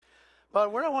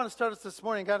But where I want to start us this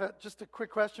morning, just a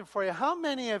quick question for you. How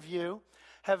many of you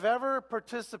have ever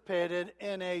participated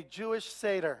in a Jewish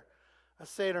Seder, a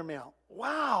Seder meal?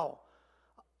 Wow.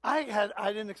 I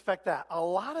didn't expect that. A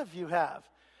lot of you have.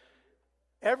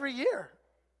 Every year.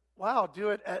 Wow.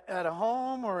 Do it at a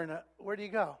home or where do you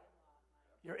go?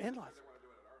 Your in-laws.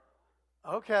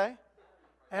 Okay.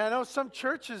 And I know some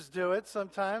churches do it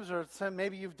sometimes, or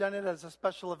maybe you've done it as a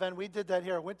special event. We did that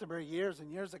here at Winterberry years and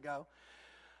years ago.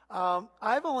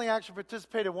 I've only actually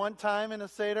participated one time in a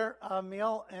Seder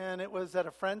meal, and it was at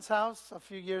a friend's house a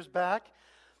few years back.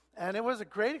 And it was a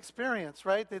great experience,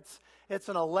 right? It's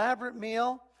an elaborate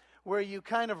meal where you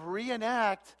kind of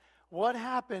reenact what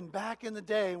happened back in the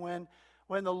day when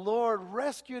the Lord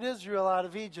rescued Israel out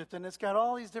of Egypt. And it's got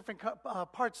all these different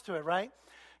parts to it, right?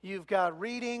 You've got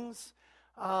readings.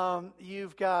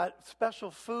 You've got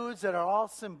special foods that are all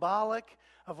symbolic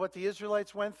of what the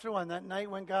Israelites went through on that night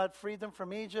when God freed them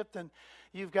from Egypt. And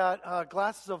you've got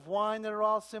glasses of wine that are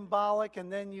all symbolic.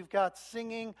 And then you've got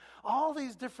singing, all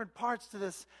these different parts to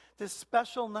this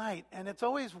special night. And it's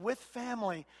always with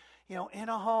family, in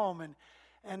a home.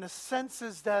 And the sense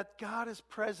is that God is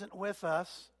present with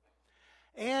us.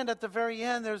 And at the very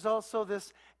end, there's also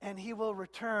this, and he will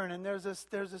return. And there's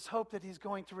this hope that he's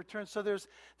going to return. So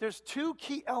there's two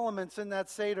key elements in that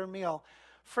Seder meal.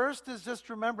 First is just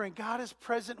remembering God is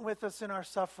present with us in our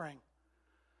suffering.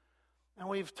 And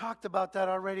we've talked about that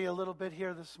already a little bit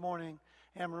here this morning.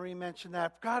 Anne-Marie mentioned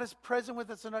that. God is present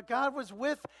with us. And God was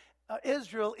with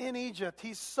Israel in Egypt.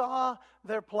 He saw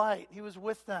their plight. He was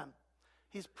with them.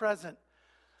 He's present.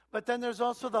 But then there's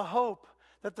also the hope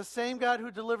that the same God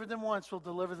who delivered them once will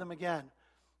deliver them again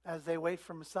as they wait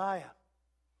for Messiah.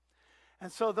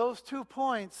 And so those 2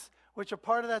 points, which are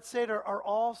part of that Seder, are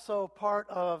also part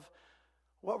of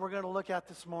what we're going to look at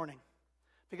this morning.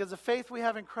 Because the faith we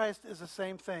have in Christ is the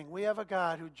same thing. We have a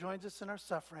God who joins us in our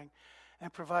suffering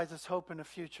and provides us hope in the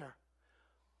future.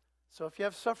 So if you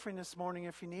have suffering this morning,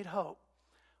 if you need hope,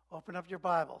 open up your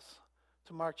Bibles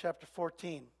to Mark chapter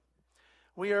 14.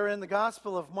 We are in the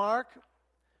Gospel of Mark.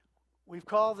 We've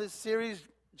called this series,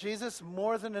 Jesus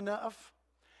More Than Enough.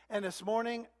 And this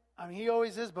morning, he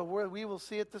always is, but we will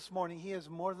see it this morning. He is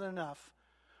more than enough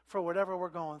for whatever we're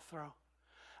going through.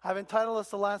 I've entitled this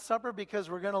The Last Supper because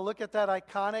we're going to look at that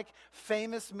iconic,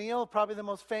 famous meal, probably the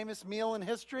most famous meal in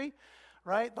history,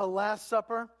 right? The Last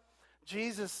Supper.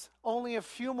 Jesus, only a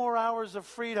few more hours of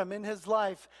freedom in his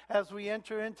life as we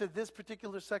enter into this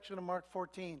particular section of Mark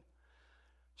 14.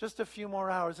 Just a few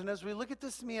more hours. And as we look at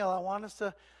this meal, I want us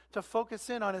to focus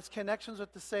in on its connections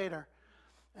with the Seder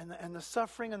and the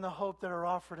suffering and the hope that are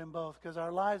offered in both, because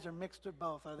our lives are mixed with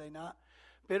both, are they not?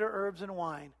 Bitter herbs and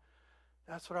wine.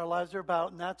 That's what our lives are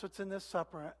about, and that's what's in this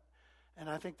supper. And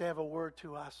I think they have a word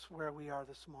to us where we are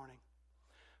this morning.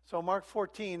 So Mark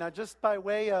 14, now just by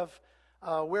way of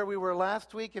where we were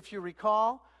last week, if you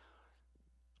recall,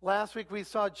 last week we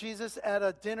saw Jesus at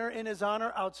a dinner in his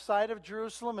honor outside of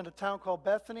Jerusalem in a town called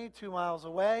Bethany, 2 miles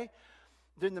away.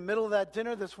 In the middle of that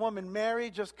dinner, this woman,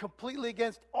 Mary, just completely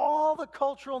against all the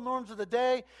cultural norms of the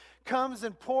day, comes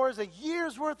and pours a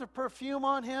year's worth of perfume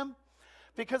on him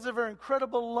because of her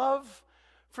incredible love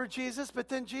for Jesus. But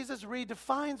then Jesus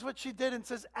redefines what she did and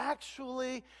says,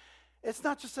 actually, it's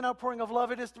not just an outpouring of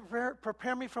love, it is to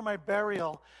prepare me for my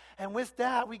burial. And with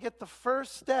that, we get the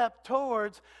first step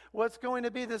towards what's going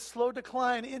to be this slow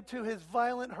decline into his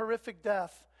violent, horrific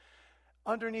death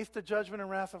underneath the judgment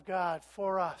and wrath of God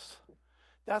for us.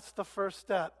 That's the first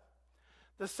step.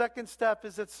 The second step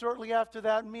is that shortly after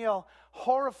that meal,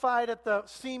 horrified at the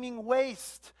seeming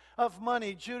waste of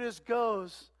money, Judas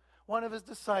goes, one of his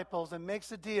disciples, and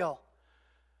makes a deal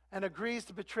and agrees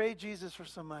to betray Jesus for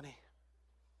some money.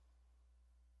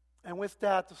 And with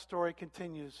that, the story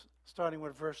continues, starting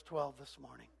with verse 12 this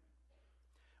morning.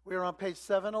 We are on page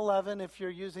 711 if you're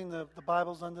using the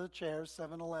Bibles under the chairs,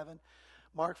 711.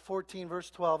 Mark 14, verse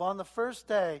 12. On the first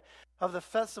day of the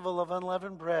festival of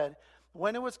unleavened bread,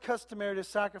 when it was customary to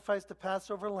sacrifice the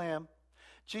Passover lamb,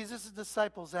 Jesus'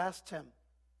 disciples asked him,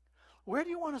 "Where do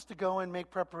you want us to go and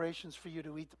make preparations for you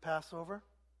to eat the Passover?"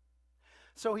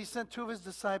 So he sent 2 of his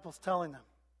disciples, telling them,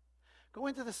 "Go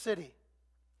into the city,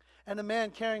 and a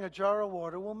man carrying a jar of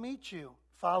water will meet you.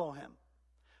 Follow him.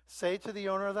 Say to the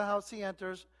owner of the house he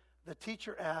enters, the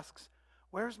teacher asks,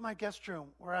 'Where is my guest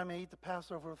room where I may eat the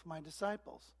Passover with my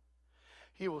disciples?'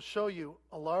 He will show you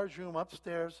a large room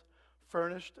upstairs,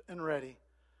 furnished and ready.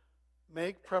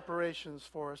 Make preparations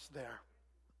for us there."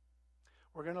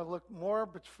 We're going to look more,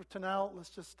 but for now, let's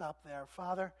just stop there.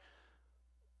 Father,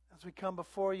 as we come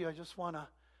before you, I just want to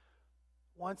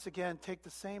once again take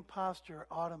the same posture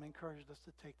Autumn encouraged us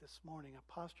to take this morning, a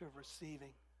posture of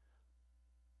receiving.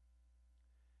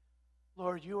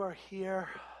 Lord, you are here,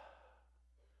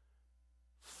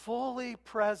 fully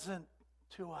present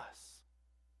to us.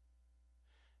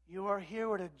 You are here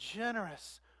with a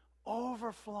generous,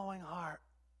 overflowing heart.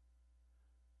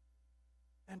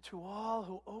 And to all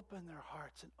who open their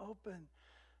hearts and open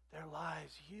their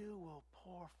lives, you will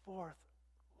pour forth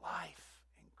life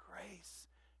and grace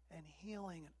and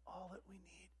healing and all that we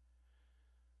need.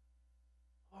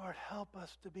 Lord, help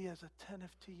us to be as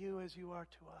attentive to you as you are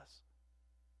to us.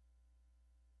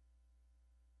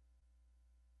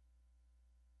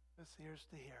 Give us ears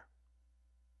to hear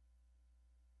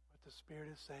what the Spirit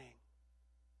is saying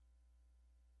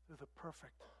through the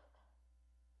perfect,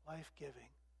 life-giving,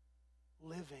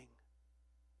 living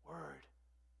Word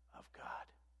of God.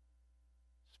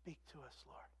 Speak to us,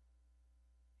 Lord.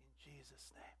 In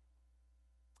Jesus'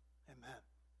 name, amen.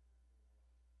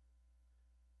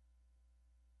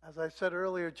 As I said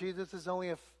earlier, Jesus is only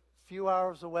a few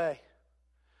hours away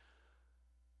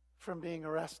from being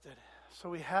arrested. So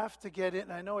we have to get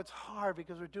in. I know it's hard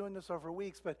because we're doing this over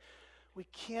weeks, but we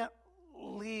can't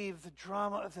leave the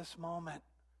drama of this moment.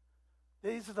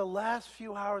 These are the last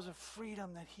few hours of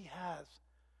freedom that he has,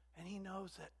 and he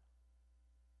knows it.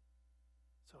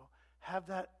 So have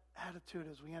that attitude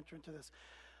as we enter into this.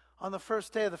 On the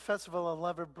first day of the festival of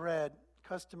unleavened bread,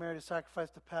 customary to sacrifice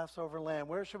the Passover lamb.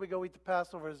 Where should we go eat the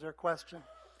Passover is their question.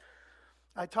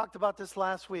 I talked about this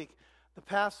last week. The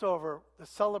Passover, the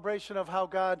celebration of how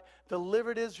God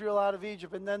delivered Israel out of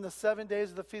Egypt, and then the 7 days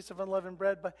of the Feast of Unleavened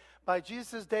Bread. By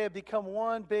Jesus' day, it become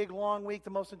one big, long week, the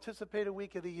most anticipated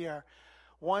week of the year.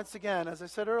 Once again, as I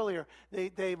said earlier,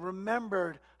 they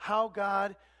remembered how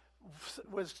God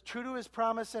was true to his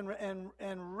promise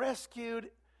and rescued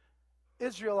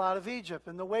Israel out of Egypt.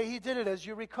 And the way he did it, as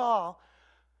you recall,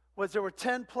 was there were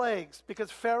 10 plagues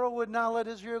because Pharaoh would not let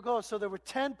Israel go. So there were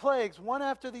 10 plagues, one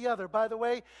after the other. By the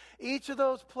way, each of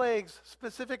those plagues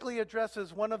specifically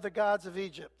addresses one of the gods of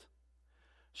Egypt,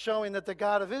 showing that the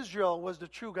God of Israel was the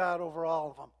true God over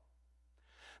all of them.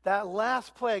 That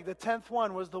last plague, the 10th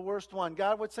one, was the worst one.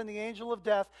 God would send the angel of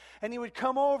death, and he would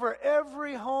come over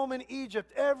every home in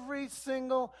Egypt, every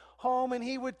single home, and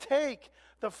he would take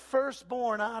the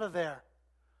firstborn out of there.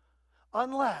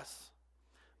 Unless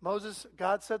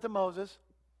God said to Moses,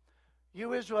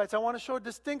 you Israelites, I want to show a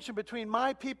distinction between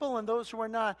my people and those who are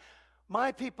not.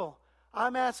 My people,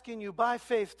 I'm asking you by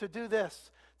faith to do this,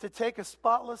 to take a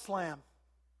spotless lamb,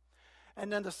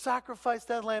 and then to sacrifice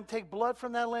that lamb, take blood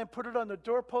from that lamb, put it on the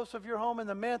doorpost of your home and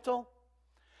the mantle,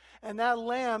 and that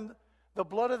lamb, the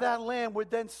blood of that lamb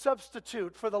would then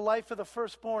substitute for the life of the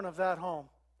firstborn of that home.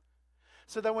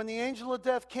 So that when the angel of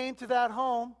death came to that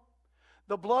home,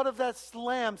 the blood of that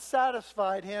lamb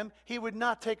satisfied him. He would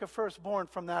not take a firstborn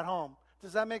from that home.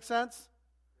 Does that make sense?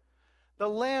 The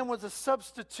lamb was a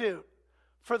substitute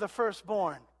for the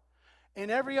firstborn. In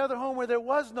every other home where there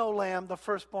was no lamb, the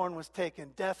firstborn was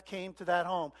taken. Death came to that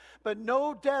home. But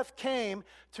no death came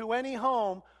to any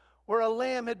home where a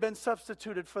lamb had been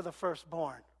substituted for the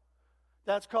firstborn.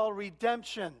 That's called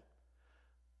redemption.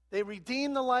 They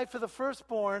redeemed the life of the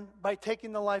firstborn by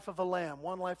taking the life of a lamb,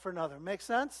 one life for another. Make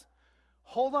sense?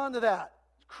 Hold on to that.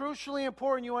 It's crucially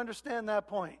important you understand that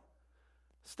point.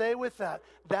 Stay with that.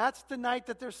 That's the night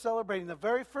that they're celebrating. The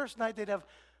very first night they'd have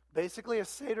basically a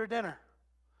Seder dinner.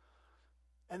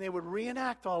 And they would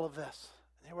reenact all of this.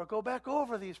 They would go back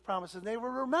over these promises. And they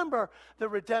would remember the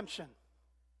redemption.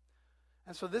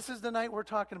 And so this is the night we're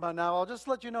talking about now. I'll just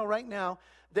let you know right now,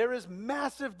 there is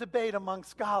massive debate among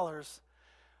scholars.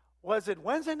 Was it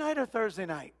Wednesday night or Thursday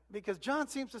night? Because John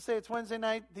seems to say it's Wednesday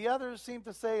night. The others seem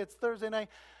to say it's Thursday night.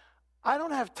 I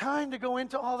don't have time to go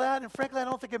into all that, and frankly, I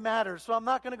don't think it matters, so I'm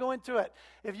not going to go into it.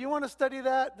 If you want to study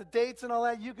that, the dates and all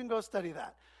that, you can go study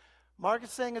that. Mark is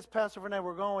saying it's Passover night.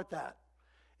 We're going with that.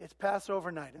 It's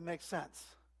Passover night. It makes sense.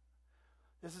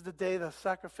 This is the day the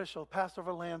sacrificial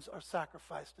Passover lambs are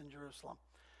sacrificed in Jerusalem.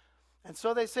 And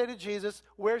so they say to Jesus,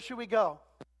 where should we go?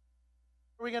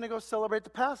 We're going to go celebrate the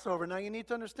Passover. Now you need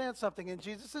to understand something. In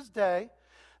Jesus' day,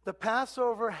 the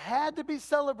Passover had to be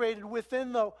celebrated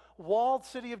within the walled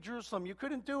city of Jerusalem. You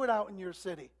couldn't do it out in your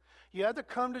city. You had to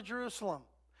come to Jerusalem.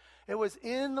 It was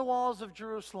in the walls of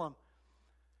Jerusalem.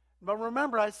 But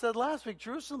remember, I said last week,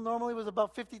 Jerusalem normally was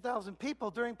about 50,000 people.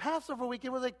 During Passover week,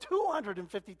 it was like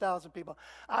 250,000 people.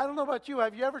 I don't know about you.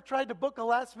 Have you ever tried to book a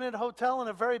last-minute hotel in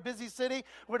a very busy city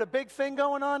with a big thing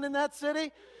going on in that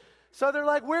city? So they're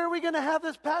like, where are we going to have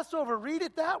this Passover? Read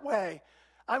it that way.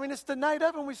 I mean, it's the night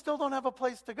of and we still don't have a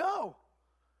place to go.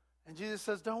 And Jesus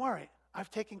says, don't worry.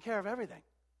 I've taken care of everything.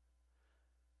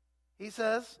 He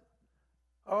says,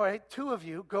 all right, 2 of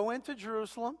you go into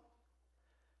Jerusalem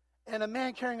and a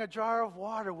man carrying a jar of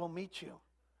water will meet you.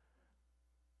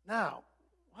 Now,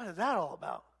 What is that all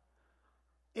about?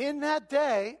 In that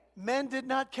day, men did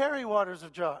not carry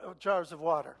jars of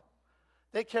water.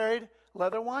 They carried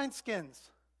leather wineskins.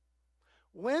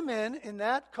 Women in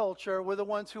that culture were the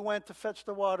ones who went to fetch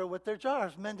the water with their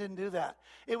jars. Men didn't do that.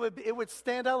 It would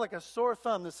stand out like a sore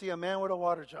thumb to see a man with a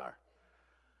water jar.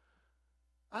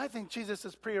 I think Jesus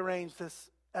has prearranged this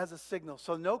as a signal.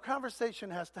 So no conversation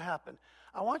has to happen.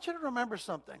 I want you to remember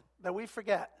something that we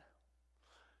forget.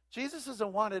 Jesus is a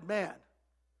wanted man.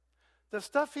 The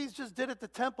stuff he just did at the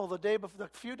temple the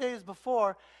few days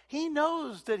before, he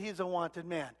knows that he's a wanted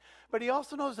man. But he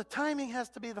also knows the timing has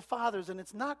to be the Father's, and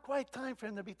it's not quite time for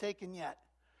him to be taken yet.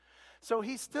 So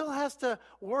he still has to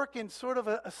work in sort of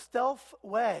a stealth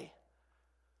way.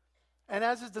 And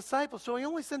as his disciples, so he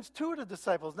only sends 2 of the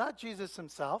disciples, not Jesus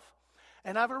himself.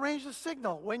 And I've arranged a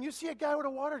signal. When you see a guy with a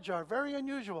water jar, very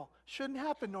unusual, shouldn't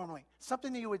happen normally,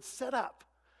 something that you would set up,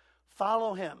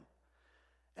 follow him.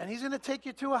 And he's going to take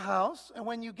you to a house, and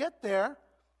when you get there,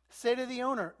 say to the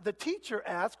owner, the teacher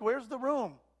asked, where's the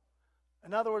room?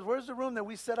 In other words, where's the room that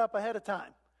we set up ahead of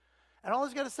time? And all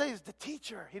he's got to say is the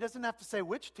teacher. He doesn't have to say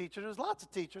which teacher. There's lots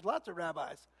of teachers, lots of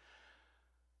rabbis.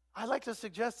 I like to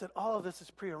suggest that all of this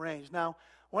is prearranged. Now,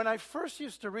 when I first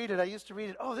used to read it,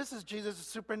 oh, this is Jesus'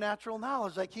 supernatural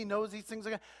knowledge. Like he knows these things.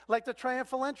 Like the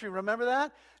triumphal entry, remember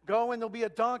that? Go and there'll be a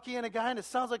donkey and a guy, and it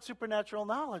sounds like supernatural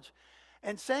knowledge.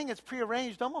 And saying it's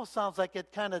prearranged almost sounds like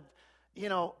it kind of,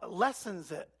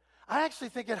 lessens it. I actually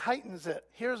think it heightens it.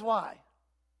 Here's why.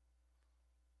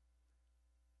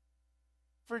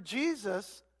 For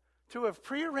Jesus to have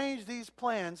prearranged these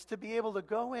plans to be able to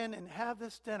go in and have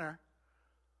this dinner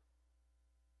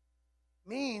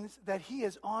means that he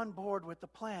is on board with the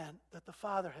plan that the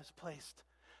Father has placed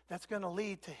that's going to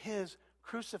lead to his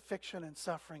crucifixion and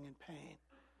suffering and pain.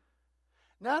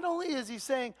 Not only is he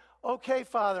saying, okay,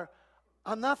 Father,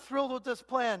 I'm not thrilled with this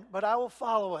plan, but I will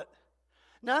follow it.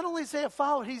 Not only say I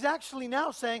follow it, he's actually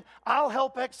now saying, I'll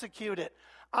help execute it.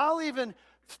 I'll even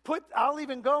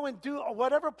go and do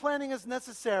whatever planning is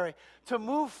necessary to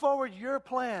move forward your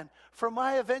plan for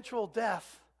my eventual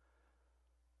death.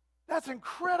 That's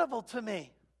incredible to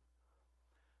me.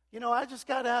 I just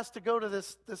got asked to go to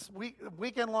this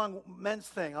weekend-long men's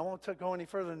thing. I won't go any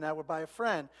further than that. We're by a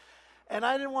friend. And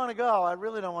I didn't want to go. I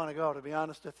really don't want to go, to be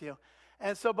honest with you.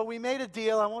 And so, but we made a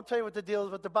deal. I won't tell you what the deal is,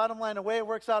 but the bottom line, the way it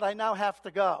works out, I now have to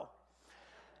go.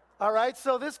 All right,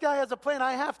 so this guy has a plan.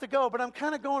 I have to go, but I'm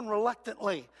kind of going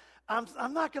reluctantly. I'm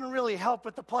not going to really help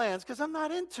with the plans because I'm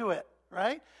not into it,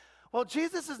 right? Well,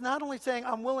 Jesus is not only saying,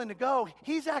 I'm willing to go,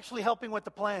 he's actually helping with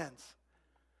the plans.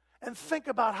 And think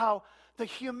about how the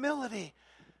humility,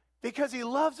 because he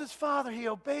loves his Father, he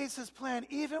obeys his plan,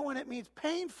 even when it means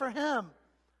pain for him,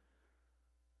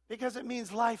 because it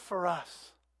means life for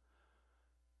us.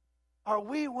 Are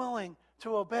we willing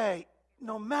to obey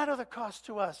no matter the cost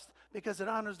to us because it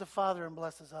honors the Father and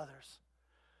blesses others?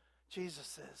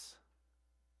 Jesus is.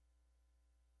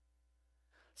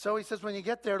 So he says when you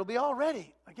get there, it'll be all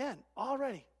ready. Again, all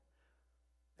ready.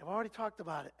 They've already talked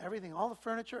about it. Everything, all the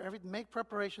furniture, everything, make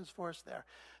preparations for us there.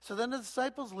 So then the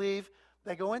disciples leave.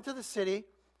 They go into the city.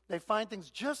 They find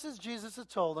things just as Jesus had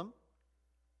told them.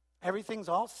 Everything's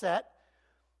all set.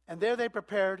 And there they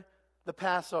prepared the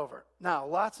Passover. Now,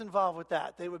 lots involved with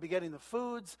that. They would be getting the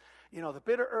foods, the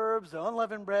bitter herbs, the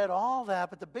unleavened bread, all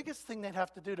that. But the biggest thing they'd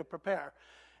have to do to prepare,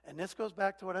 and this goes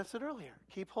back to what I said earlier.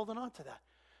 Keep holding on to that.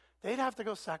 They'd have to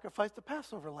go sacrifice the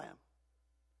Passover lamb.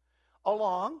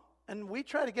 And we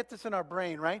try to get this in our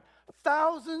brain, right?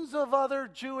 Thousands of other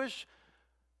Jewish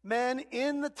men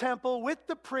in the temple with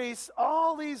the priests,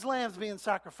 all these lambs being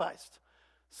sacrificed.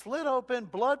 Slit open,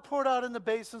 blood poured out in the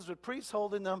basins with priests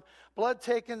holding them, blood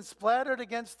taken, splattered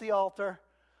against the altar.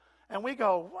 And we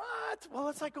go, what? Well,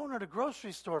 it's like going to the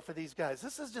grocery store for these guys.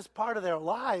 This is just part of their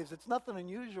lives. It's nothing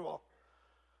unusual.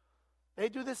 They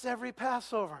do this every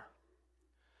Passover.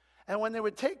 And when they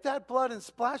would take that blood and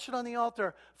splash it on the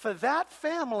altar, for that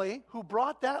family who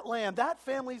brought that lamb, that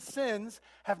family's sins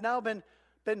have now been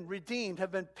redeemed,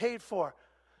 have been paid for.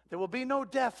 There will be no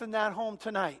death in that home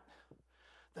tonight.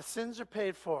 The sins are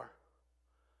paid for.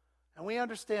 And we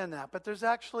understand that. But there's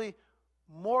actually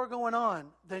more going on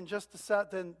than just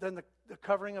the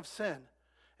covering of sin.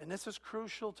 And this is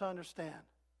crucial to understand.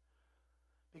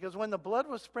 Because when the blood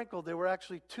was sprinkled, there were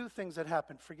actually 2 things that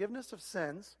happened. Forgiveness of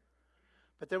sins,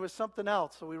 but there was something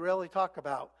else that we rarely talk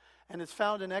about. And it's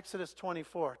found in Exodus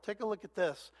 24. Take a look at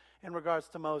this in regards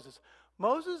to Moses.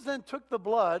 Moses then took the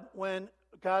blood when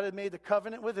God had made the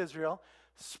covenant with Israel,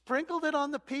 sprinkled it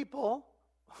on the people.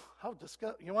 How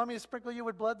disgusting. You want me to sprinkle you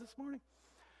with blood this morning?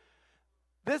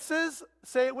 This is,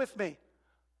 say it with me,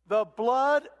 the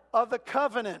blood of the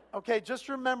covenant. Okay, just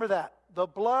remember that. The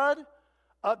blood,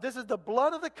 this is the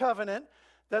blood of the covenant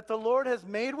that the Lord has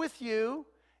made with you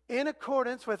in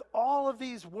accordance with all of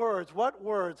these words. What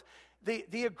words?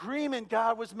 The agreement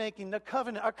God was making, the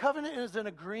covenant. A covenant is an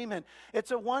agreement.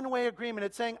 It's a one-way agreement.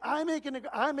 It's saying, I'm making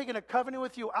a covenant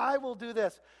with you. I will do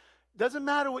this. Doesn't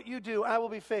matter what you do, I will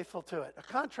be faithful to it. A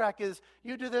contract is,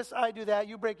 you do this, I do that.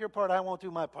 You break your part, I won't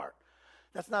do my part.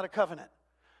 That's not a covenant.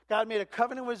 God made a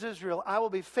covenant with Israel. I will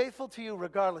be faithful to you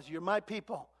regardless. You're my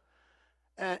people.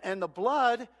 And the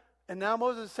blood, and now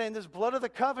Moses is saying this blood of the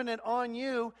covenant on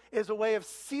you is a way of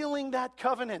sealing that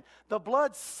covenant. The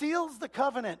blood seals the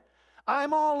covenant.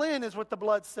 I'm all in is what the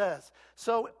blood says.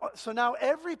 So now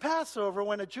every Passover,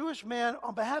 when a Jewish man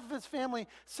on behalf of his family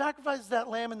sacrifices that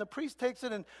lamb and the priest takes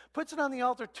it and puts it on the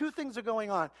altar, two things are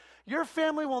going on. Your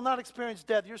family will not experience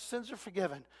death. Your sins are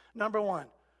forgiven. Number one,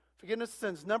 forgiveness of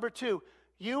sins. Number two,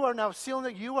 you are now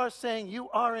sealing it. You are saying you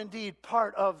are indeed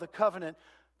part of the covenant,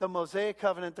 the Mosaic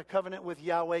covenant, the covenant with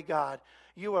Yahweh God.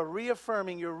 You are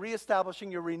reaffirming, you're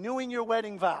reestablishing, you're renewing your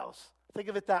wedding vows. Think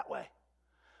of it that way.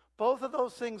 Both of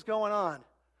those things going on.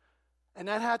 And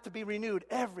that had to be renewed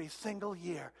every single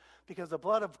year because the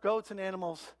blood of goats and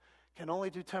animals can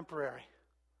only do temporary.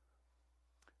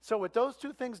 So with those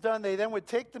two things done, they then would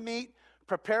take the meat,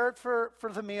 prepare it for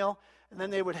the meal, and then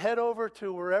they would head over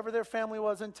to wherever their family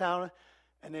was in town,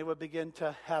 and they would begin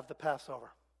to have the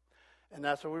Passover. And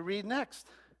that's what we read next.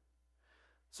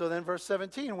 So then verse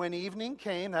 17, when evening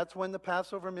came, that's when the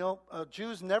Passover meal,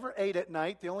 Jews never ate at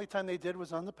night. The only time they did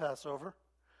was on the Passover.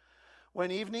 When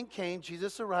evening came,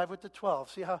 Jesus arrived with the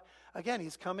 12. See how, again,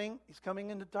 he's coming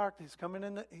in the dark. He's coming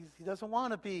in he doesn't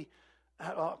want to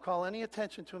call any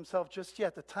attention to himself just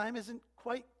yet. The time isn't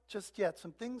quite just yet.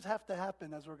 Some things have to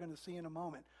happen, as we're going to see in a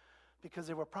moment, because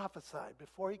they were prophesied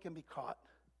before he can be caught.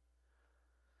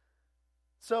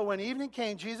 So when evening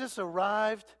came, Jesus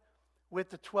arrived with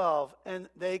the 12, and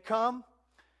they come,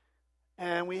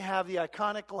 and we have the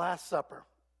iconic Last Supper.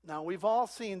 Now, we've all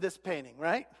seen this painting,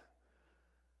 right?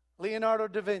 Leonardo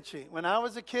da Vinci. When I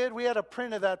was a kid, we had a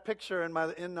print of that picture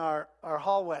in our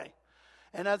hallway.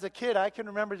 And as a kid, I can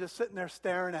remember just sitting there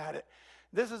staring at it.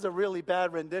 This is a really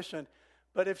bad rendition.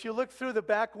 But if you look through the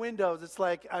back windows, it's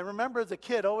like, I remember as a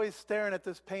kid always staring at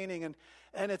this painting.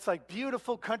 And it's like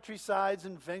beautiful countrysides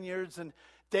and vineyards and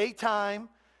daytime,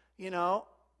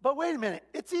 But wait a minute,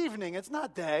 it's evening, it's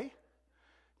not day.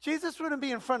 Jesus wouldn't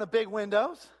be in front of big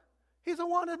windows. He's a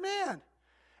wanted man.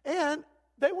 And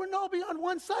they wouldn't all be on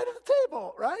one side of the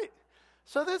table, right?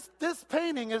 So this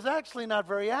painting is actually not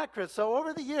very accurate. So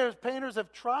over the years, painters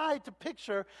have tried to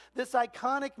picture this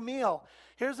iconic meal.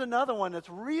 Here's another one that's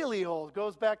really old.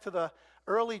 Goes back to the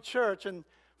early church. And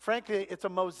frankly, it's a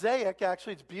mosaic.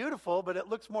 Actually, it's beautiful, but it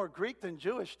looks more Greek than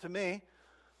Jewish to me.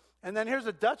 And then here's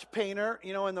a Dutch painter,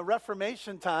 in the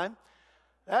Reformation time.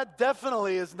 That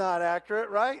definitely is not accurate,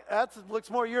 right? That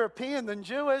looks more European than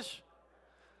Jewish.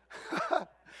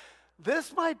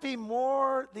 This might be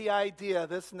more the idea,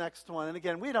 this next one. And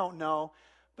again, we don't know.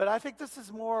 But I think this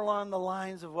is more along the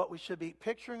lines of what we should be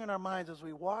picturing in our minds as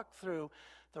we walk through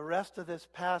the rest of this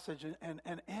passage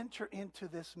and enter into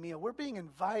this meal. We're being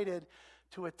invited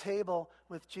to a table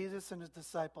with Jesus and his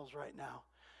disciples right now.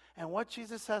 And what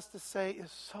Jesus has to say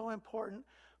is so important.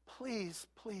 Please,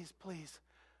 please, please,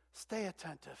 stay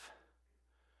attentive.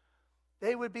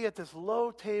 They would be at this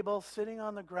low table, sitting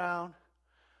on the ground,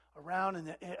 around,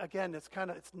 and again, it's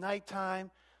nighttime.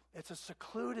 It's a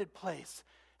secluded place.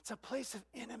 It's a place of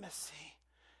intimacy.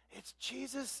 It's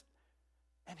Jesus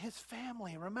and his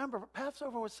family. Remember,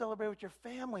 Passover was celebrated with your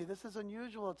family. This is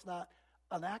unusual. It's not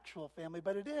an actual family,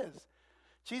 but it is.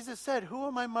 Jesus said, who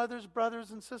are my mother's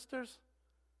brothers and sisters?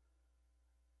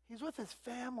 He's with his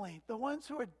family, the ones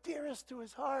who are dearest to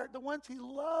his heart, the ones he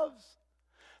loves,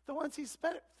 the ones he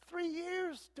spent 3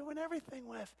 years doing everything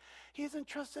with. He's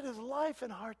entrusted his life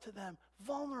and heart to them,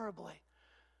 vulnerably.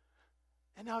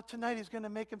 And now tonight he's going to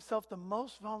make himself the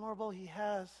most vulnerable he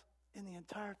has in the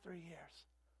entire 3 years.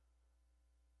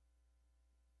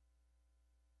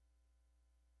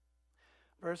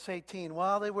 Verse 18,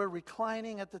 while they were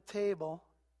reclining at the table,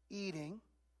 eating,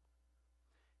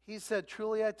 he said,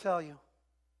 truly I tell you,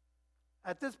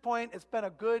 at this point, it's been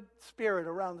a good spirit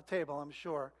around the table, I'm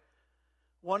sure.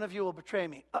 One of you will betray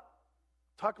me.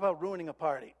 Talk about ruining a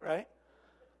party, right?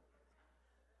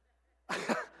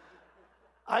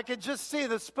 I could just see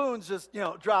the spoons just,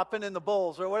 dropping in the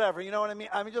bowls or whatever. You know what I mean?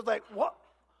 I mean, just like, what?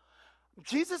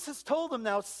 Jesus has told them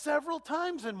now several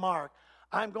times in Mark,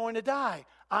 I'm going to die.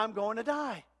 I'm going to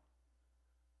die.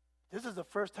 This is the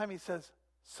first time he says,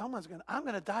 I'm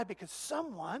going to die because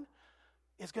someone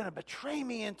is going to betray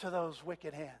me into those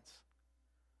wicked hands.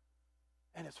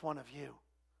 And it's one of you.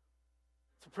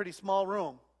 It's a pretty small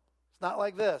room. It's not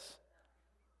like this.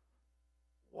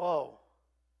 Whoa.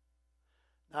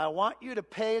 Now I want you to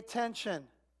pay attention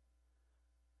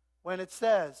when it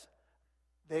says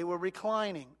they were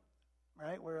reclining.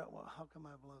 Right? How come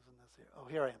I'm losing this here? Oh,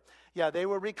 here I am. Yeah, they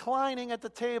were reclining at the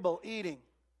table, eating.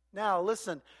 Now,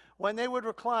 listen. When they would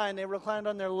recline, they reclined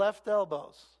on their left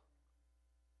elbows.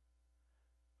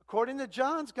 According to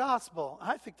John's gospel,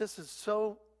 I think this is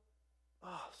so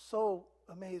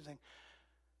amazing.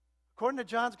 According to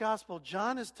John's gospel,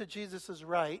 John is to Jesus'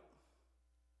 right,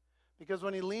 because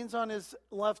when he leans on his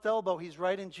left elbow, he's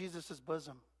right in Jesus'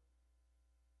 bosom.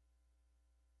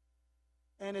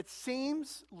 And it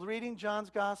seems, reading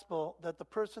John's gospel, that the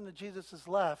person that Jesus has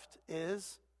left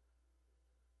is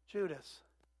Judas.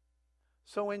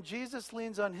 So when Jesus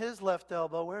leans on his left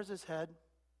elbow, where's his head?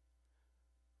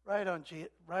 Right on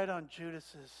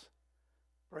Judas's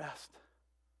breast.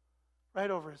 Right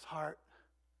over his heart.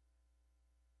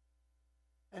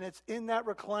 And it's in that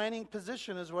reclining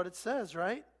position is what it says,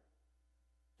 right?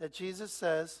 That Jesus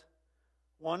says,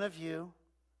 one of you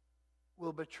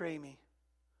will betray me.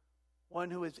 One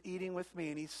who is eating with me.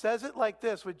 And he says it like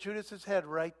this, with Judas's head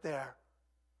right there,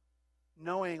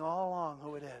 knowing all along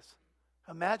who it is.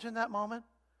 Imagine that moment.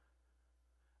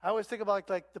 I always think about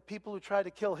like the people who tried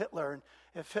to kill Hitler, and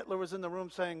if Hitler was in the room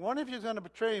saying, one of you is going to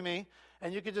betray me,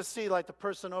 and you could just see like the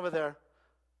person over there,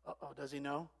 does he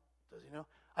know? Does he know?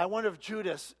 I wonder if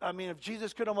if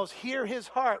Jesus could almost hear his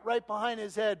heart right behind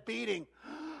his head beating.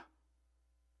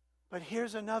 But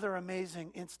here's another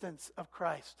amazing instance of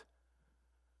Christ.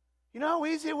 You know how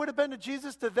easy it would have been to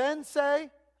Jesus to then say,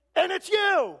 and it's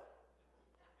you.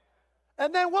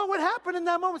 And then what would happen in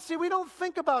that moment? See, we don't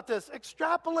think about this.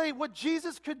 Extrapolate what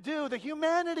Jesus could do, the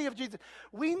humanity of Jesus.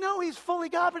 We know he's fully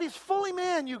God, but he's fully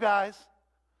man, you guys.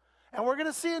 And we're going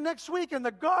to see it next week in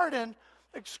the garden,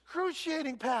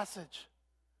 excruciating passage.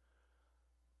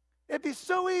 It'd be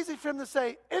so easy for him to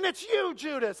say, and it's you,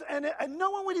 Judas. And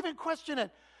no one would even question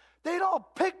it. They'd all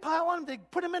pile on him,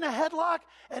 they'd put him in a headlock,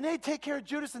 and they'd take care of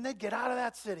Judas, and they'd get out of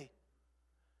that city.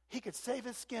 He could save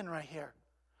his skin right here.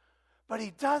 But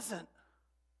he doesn't.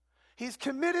 He's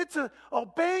committed to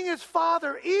obeying his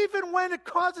Father, even when it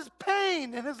causes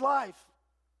pain in his life.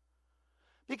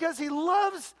 Because he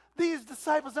loves these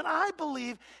disciples, and I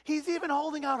believe he's even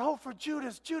holding out hope for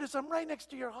Judas. Judas, I'm right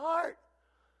next to your heart.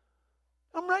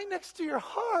 I'm right next to your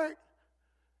heart.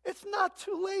 It's not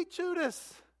too late,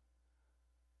 Judas.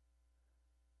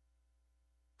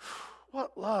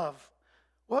 What love?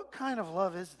 What kind of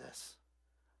love is this?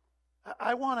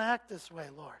 I want to act this way,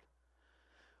 Lord.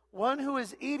 One who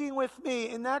is eating with me.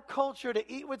 In that culture,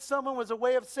 to eat with someone was a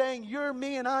way of saying, you're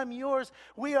me and I'm yours.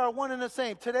 We are one and the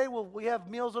same. Today, we have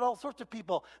meals with all sorts of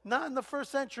people. Not in the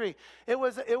first century. It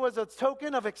was a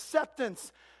token of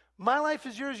acceptance. My life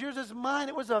is yours, yours is mine.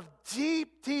 It was a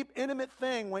deep, deep, intimate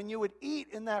thing when you would eat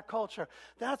in that culture.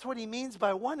 That's what he means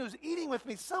by one who's eating with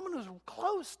me, someone who's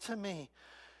close to me.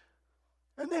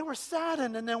 And they were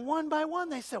saddened, and then one by one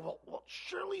they said, well,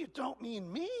 surely you don't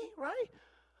mean me, right?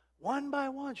 One by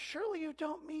one, surely you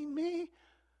don't mean me.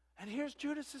 And here's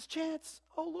Judas's chance.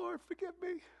 Oh, Lord, forgive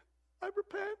me. I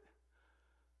repent.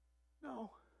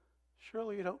 No,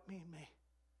 surely you don't mean me.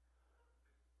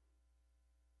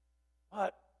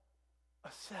 What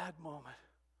a sad moment.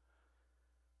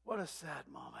 What a sad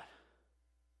moment.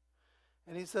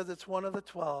 And he says it's one of the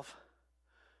 12,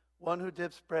 one who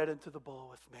dips bread into the bowl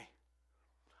with me.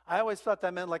 I always thought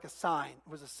that meant like a sign. It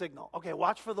was a signal. Okay,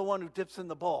 watch for the one who dips in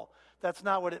the bowl. That's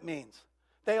not what it means.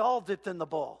 They all dipped in the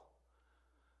bowl.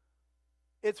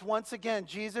 It's once again,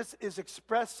 Jesus is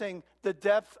expressing the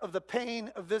depth of the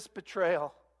pain of this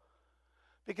betrayal.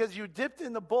 Because you dipped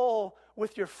in the bowl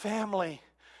with your family.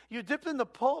 You dipped in the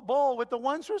bowl with the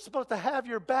ones who are supposed to have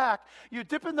your back. You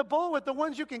dip in the bowl with the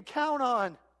ones you can count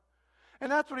on.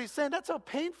 And that's what he's saying. That's how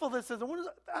painful this is.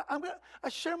 I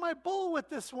share my bowl with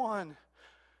this one.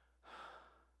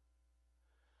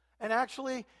 And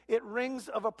actually, it rings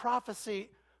of a prophecy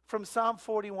from Psalm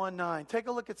 41:9. Take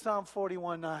a look at Psalm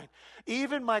 41:9.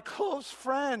 Even my close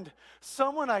friend,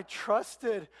 someone I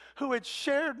trusted, who had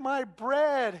shared my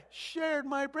bread,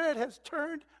 has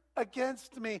turned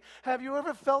against me. Have you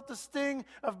ever felt the sting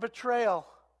of betrayal?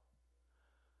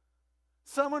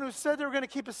 Someone who said they were going to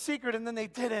keep a secret and then they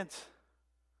didn't.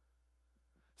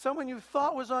 Someone you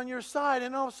thought was on your side,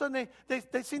 and all of a sudden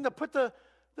they seem to put the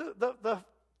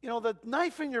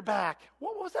knife in your back.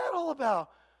 What was that all about?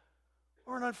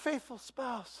 Or an unfaithful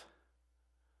spouse.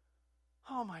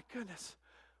 Oh my goodness.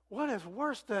 What is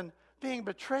worse than being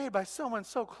betrayed by someone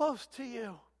so close to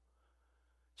you?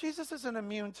 Jesus isn't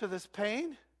immune to this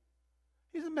pain.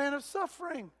 He's a man of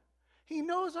suffering. He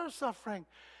knows our suffering.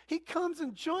 He comes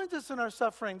and joins us in our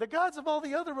suffering. The gods of all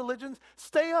the other religions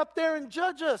stay up there and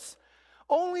judge us.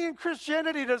 Only in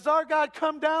Christianity does our God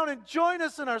come down and join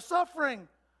us in our suffering.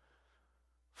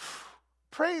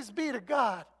 Praise be to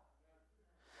God.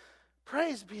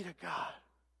 Praise be to God.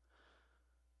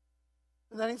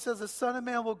 And then he says, the Son of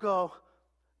Man will go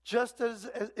just as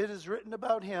it is written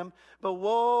about him. But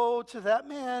woe to that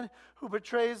man who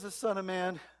betrays the Son of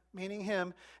Man, meaning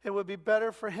him. It would be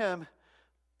better for him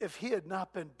if he had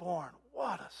not been born.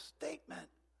 What a statement.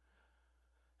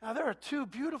 Now, there are two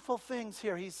beautiful things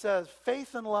here. He says,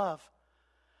 faith and love.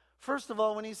 First of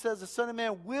all, when he says the Son of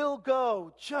Man will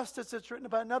go, just as it's written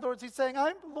about. In other words, he's saying,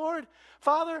 Lord,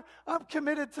 Father, I'm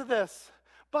committed to this.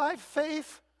 By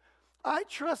faith, I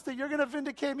trust that you're going to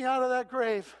vindicate me out of that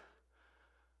grave.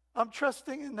 I'm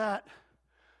trusting in that.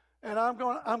 And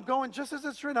I'm going just as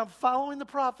it's written. I'm following the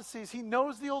prophecies. He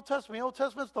knows the Old Testament. The Old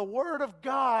Testament's the Word of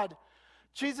God.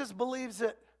 Jesus believes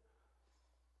it.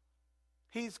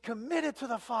 He's committed to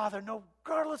the Father,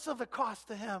 regardless of the cost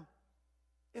to him.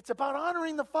 It's about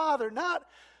honoring the Father, not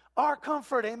our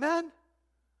comfort. Amen?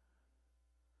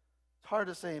 It's hard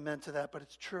to say amen to that, but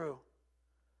it's true.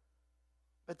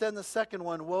 But then the second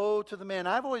one, woe to the man.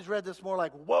 I've always read this more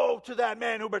like, woe to that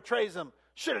man who betrays him.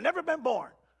 Should have never been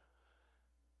born.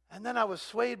 And then I was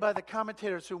swayed by the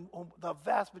commentators who the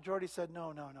vast majority said,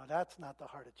 no, that's not the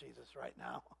heart of Jesus right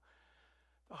now.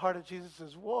 The heart of Jesus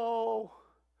is, whoa,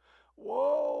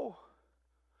 whoa,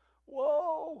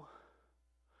 whoa.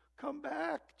 Come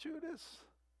back, Judas.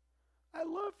 I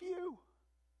love you.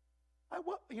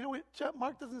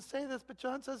 Mark doesn't say this, but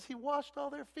John says he washed all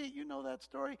their feet. You know that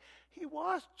story. He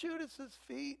washed Judas's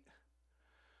feet.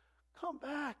 Come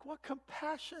back. What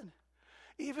compassion.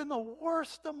 Even the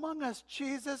worst among us,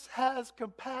 Jesus has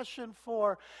compassion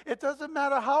for. It doesn't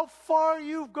matter how far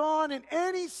you've gone in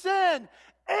any sin.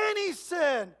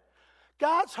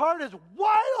 God's heart is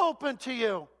wide open to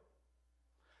you.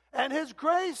 And his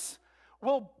grace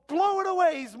will blow it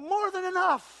away. He's more than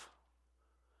enough.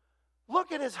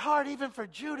 Look at his heart even for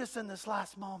Judas in this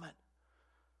last moment.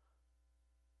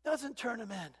 Doesn't turn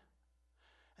him in.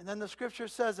 And then the scripture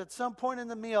says at some point in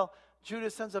the meal,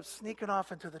 Judas ends up sneaking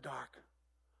off into the dark.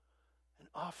 And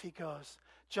off he goes.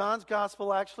 John's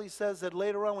gospel actually says that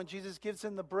later on when Jesus gives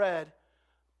him the bread,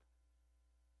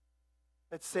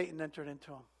 that Satan entered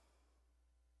into him.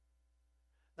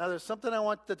 Now there's something I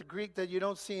want that the Greek that you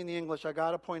don't see in the English, I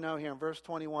got to point out here in verse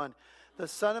 21.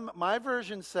 My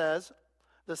version says,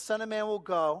 the Son of Man will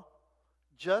go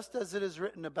just as it is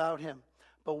written about him.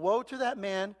 But woe to that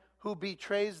man who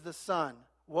betrays the Son.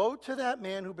 Woe to that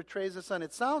man who betrays the Son.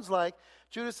 It sounds like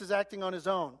Judas is acting on his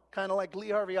own, kind of like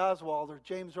Lee Harvey Oswald or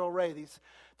James Earl Ray,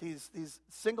 these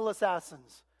single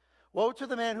assassins. Woe to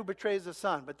the man who betrays the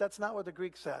Son. But that's not what the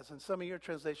Greek says, and some of your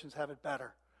translations have it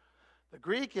better. The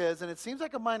Greek is, and it seems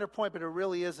like a minor point, but it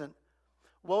really isn't.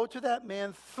 Woe to that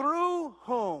man through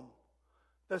whom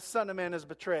the Son of Man is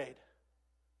betrayed.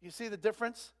 You see the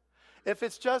difference? If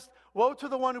it's just woe to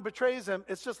the one who betrays him,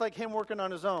 it's just like him working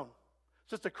on his own. It's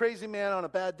just a crazy man on a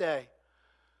bad day.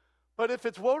 But if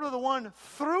it's woe to the one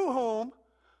through whom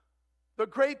the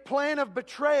great plan of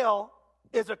betrayal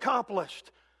is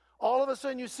accomplished, all of a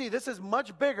sudden you see this is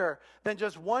much bigger than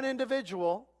just one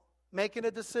individual making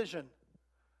a decision.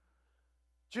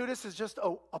 Judas is just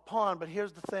a pawn, but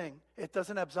here's the thing. It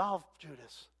doesn't absolve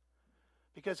Judas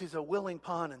because he's a willing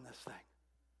pawn in this thing.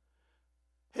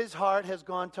 His heart has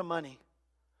gone to money.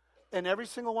 And every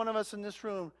single one of us in this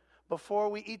room, before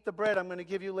we eat the bread I'm going to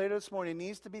give you later this morning,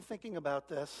 needs to be thinking about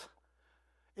this.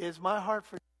 Is my heart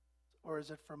for Jesus, or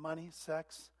is it for money,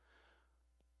 sex,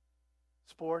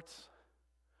 sports,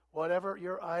 whatever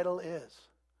your idol is?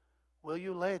 Will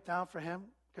you lay it down for him?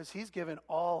 Because he's given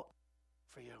all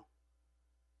for you.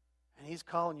 And he's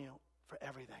calling you for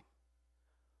everything.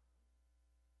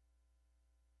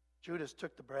 Judas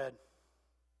took the bread.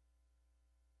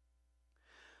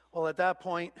 Well, at that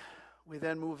point, we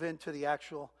then move into the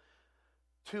actual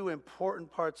two important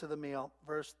parts of the meal.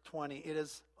 Verse 20. It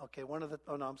is,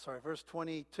 verse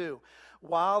 22.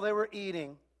 While they were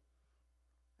eating,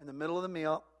 in the middle of the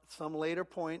meal, at some later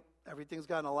point, everything's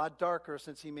gotten a lot darker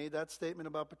since he made that statement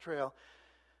about betrayal.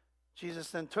 Jesus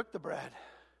then took the bread.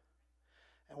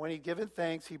 And when he'd given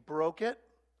thanks, he broke it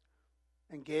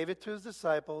and gave it to his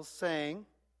disciples, saying,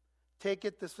 "Take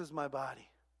it, this is my body."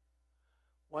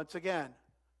 Once again,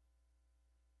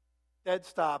 dead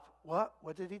stop. What?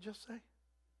 What did he just say?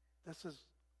 This is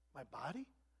my body?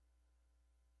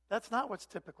 That's not what's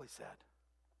typically said.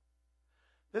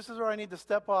 This is where I need to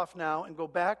step off now and go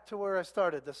back to where I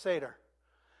started, the Seder.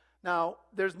 Now,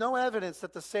 there's no evidence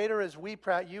that the Seder as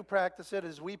you practice it,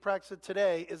 as we practice it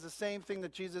today, is the same thing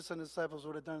that Jesus and his disciples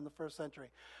would have done in the first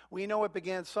century. We know it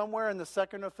began somewhere in the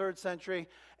 2nd or 3rd century,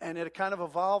 and it kind of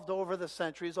evolved over the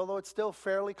centuries, although it's still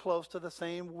fairly close to the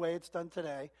same way it's done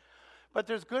today. But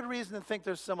there's good reason to think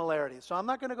there's similarities. So I'm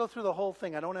not going to go through the whole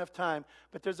thing. I don't have time.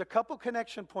 But there's a couple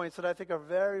connection points that I think are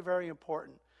very, very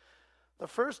important. The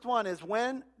first one is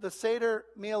when the Seder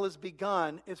meal is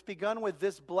begun, it's begun with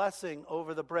this blessing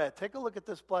over the bread. Take a look at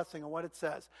this blessing and what it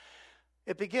says.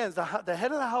 It begins, the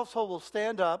head of the household will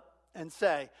stand up and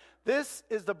say, "This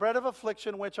is the bread of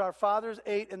affliction which our fathers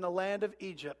ate in the land of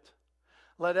Egypt.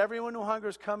 Let everyone who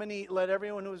hungers come and eat. Let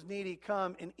everyone who is needy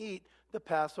come and eat the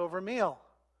Passover meal."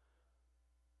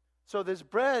 So this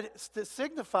bread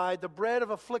signified the bread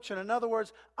of affliction. In other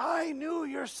words, I knew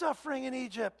your suffering in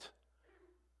Egypt.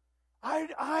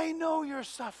 I know you're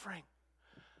suffering.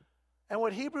 And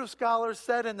what Hebrew scholars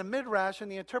said in the Midrash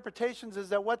and the interpretations is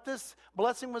that what this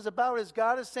blessing was about is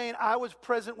God is saying, I was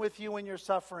present with you in your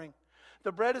suffering.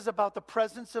 The bread is about the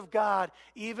presence of God,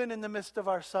 even in the midst of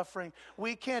our suffering.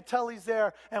 We can't tell he's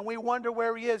there, and we wonder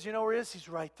where he is. You know where he is? He's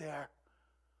right there.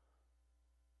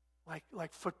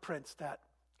 Like Footprints, that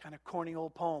kind of corny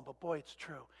old poem, but boy, it's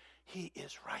true. He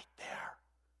is right there.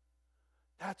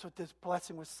 That's what this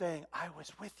blessing was saying. I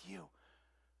was with you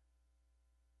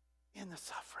in the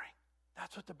suffering.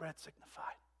 That's what the bread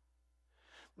signified.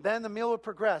 Then the meal would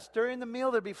progress. During the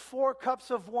meal, there'd be 4 cups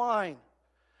of wine.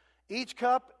 Each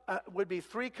cup would be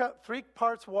 3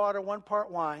 parts water, 1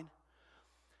 part wine.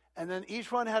 And then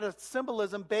each one had a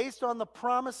symbolism based on the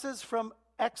promises from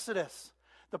Exodus.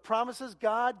 The promises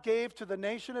God gave to the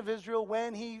nation of Israel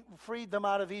when he freed them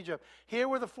out of Egypt. Here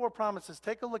were the 4 promises.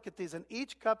 Take a look at these. And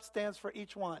each cup stands for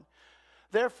each one.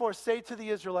 Therefore, say to the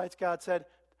Israelites, God said,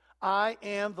 I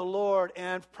am the Lord.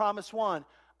 And promise 1,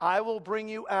 I will bring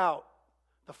you out.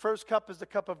 The first cup is the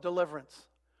cup of deliverance,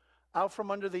 out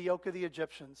from under the yoke of the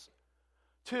Egyptians.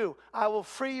 2, I will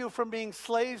free you from being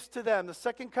slaves to them. The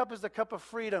second cup is the cup of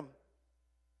freedom.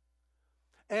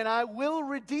 And I will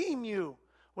redeem you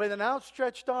with an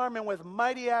outstretched arm and with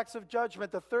mighty acts of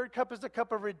judgment. The third cup is the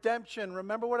cup of redemption.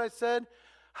 Remember what I said?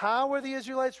 How were the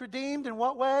Israelites redeemed? In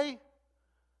what way?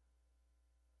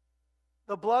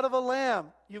 The blood of a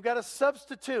lamb. You've got a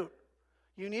substitute.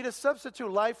 You need a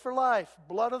substitute, life for life.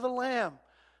 Blood of the lamb.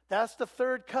 That's the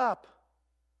third cup.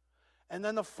 And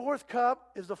then the fourth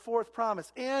cup is the fourth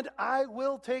promise. And I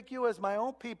will take you as my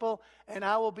own people, and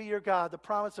I will be your God. The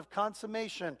promise of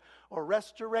consummation or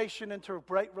restoration into a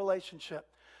right relationship.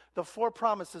 The 4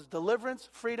 promises: deliverance,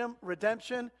 freedom,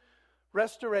 redemption,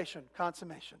 restoration,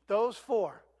 consummation. Those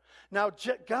 4. Now,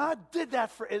 God did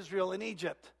that for Israel in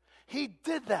Egypt. He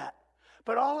did that.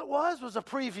 But all it was a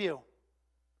preview.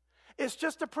 It's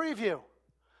just a preview.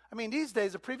 I mean, these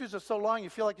days, the previews are so long, you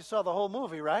feel like you saw the whole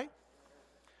movie, right?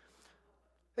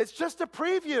 It's just a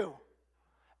preview.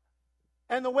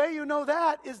 And the way you know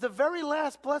that is the very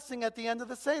last blessing at the end of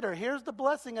the Seder. Here's the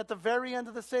blessing at the very end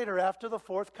of the Seder after the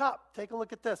 4th cup. Take a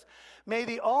look at this. May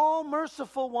the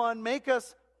all-merciful one make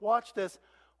us, watch this,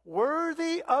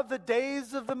 worthy of the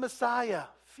days of the Messiah,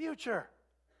 future,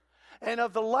 and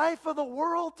of the life of the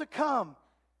world to come.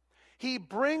 He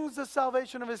brings the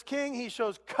salvation of his king. He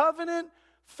shows covenant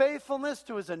faithfulness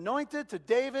to his anointed, to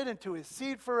David, and to his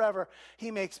seed forever.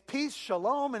 He makes peace,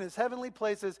 shalom, in his heavenly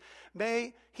places.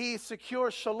 May he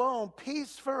secure shalom,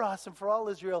 peace for us and for all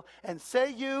Israel. And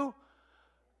say you,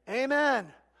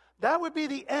 amen. That would be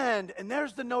the end, and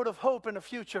there's the note of hope and a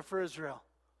future for Israel.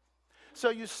 So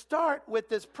you start with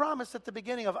this promise at the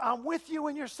beginning of, I'm with you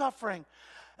in your suffering.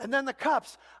 And then the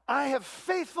cups, I have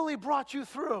faithfully brought you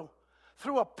through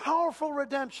a powerful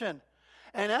redemption.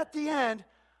 And at the end,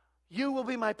 you will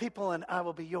be my people and I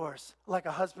will be yours, like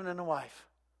a husband and a wife.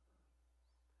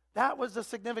 That was the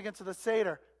significance of the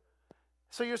Seder.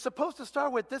 So you're supposed to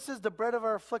start with, this is the bread of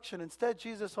our affliction. Instead,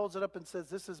 Jesus holds it up and says,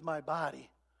 this is my body.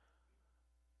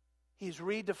 He's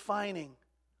redefining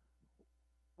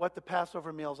what the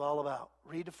Passover meal is all about.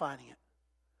 Redefining it.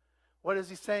 What is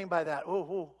he saying by that?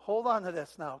 Hold on to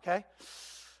this now, okay?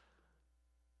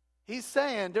 He's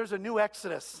saying there's a new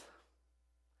Exodus.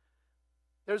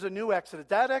 There's a new Exodus.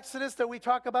 That Exodus that we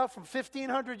talk about from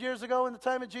 1,500 years ago in the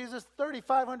time of Jesus,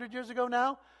 3,500 years ago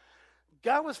now,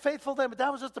 God was faithful then, but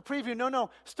that was just a preview. No.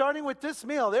 Starting with this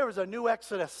meal, there was a new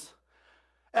Exodus.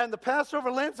 And the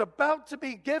Passover lamb's about to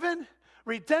be given.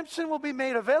 Redemption will be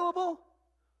made available.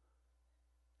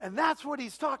 And that's what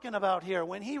he's talking about here.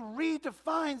 When he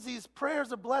redefines these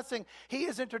prayers of blessing, he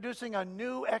is introducing a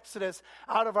new Exodus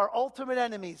out of our ultimate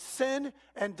enemies, sin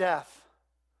and death.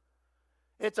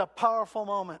 It's a powerful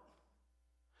moment.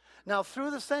 Now, through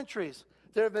the centuries,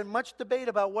 There have been much debate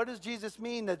about what does Jesus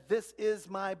mean that this is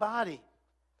my body.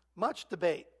 Much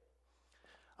debate.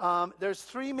 There's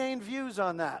three main views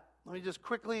on that. Let me just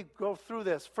quickly go through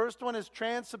this. First one is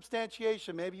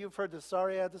transubstantiation. Maybe you've heard this.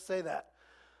 Sorry I had to say that.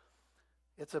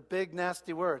 It's a big,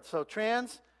 nasty word. So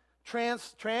trans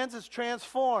is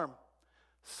transform.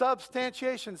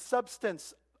 Substantiation,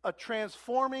 substance, a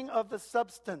transforming of the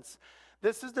substance.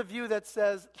 This is the view that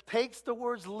says, takes the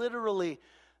words literally.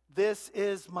 This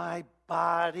is my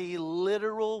body.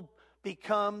 Literal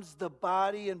becomes the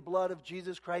body and blood of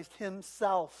Jesus Christ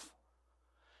himself.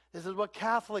 This is what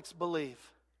Catholics believe.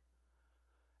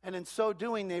 And in so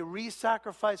doing, they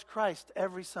re-sacrifice Christ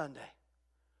every Sunday,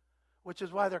 which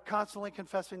is why they're constantly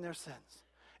confessing their sins.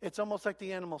 It's almost like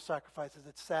the animal sacrifices.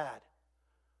 It's sad.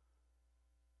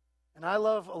 And I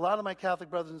love a lot of my Catholic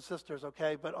brothers and sisters,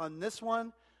 okay? But on this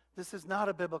one, this is not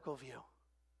a biblical view.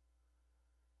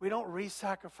 We don't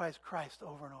re-sacrifice Christ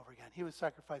over and over again. He was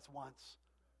sacrificed once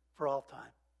for all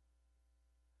time.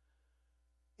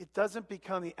 It doesn't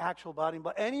become the actual body and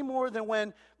blood any more than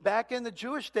when back in the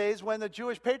Jewish days when the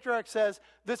Jewish patriarch says,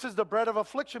 this is the bread of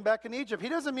affliction back in Egypt. He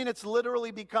doesn't mean it's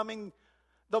literally becoming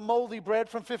the moldy bread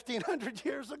from 1,500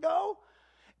 years ago.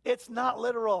 It's not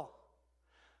literal.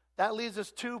 That leaves us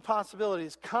two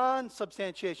possibilities.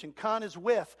 Consubstantiation. Con is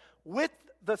with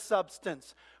the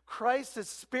substance. Christ is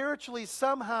spiritually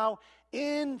somehow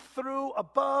in, through,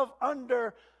 above,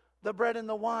 under the bread and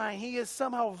the wine. He is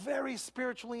somehow very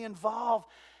spiritually involved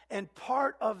and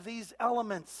part of these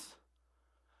elements.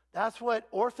 That's what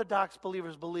Orthodox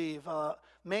believers believe.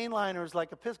 Mainliners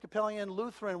like Episcopalian,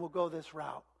 Lutheran will go this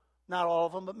route. Not all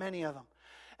of them, but many of them.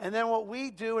 And then what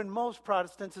we do in most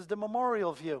Protestants is the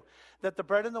memorial view, that the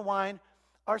bread and the wine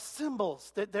are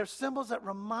symbols. That they're symbols that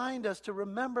remind us to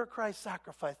remember Christ's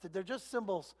sacrifice. That they're just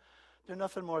symbols. They're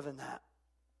nothing more than that.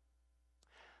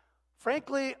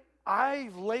 Frankly, I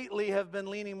lately have been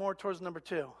leaning more towards number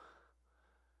two.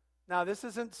 Now, this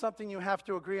isn't something you have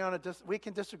to agree on. We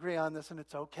can disagree on this, and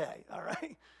it's okay, all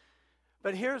right?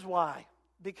 But here's why.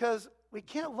 Because we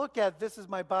can't look at this as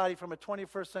my body from a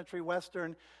 21st century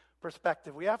Western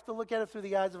perspective. We have to look at it through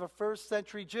the eyes of a first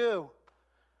century Jew.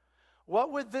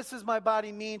 What would this is my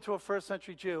body mean to a first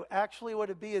century Jew? Actually, what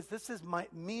it'd be is this is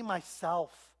me,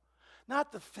 myself,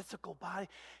 not the physical body.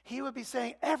 He would be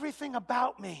saying everything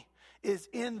about me is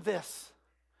in this.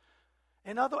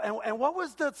 And what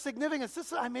was the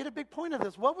significance? I made a big point of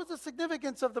this. What was the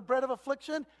significance of the bread of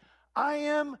affliction? I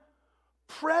am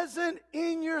present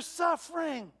in your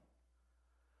suffering.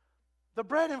 The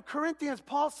bread in Corinthians,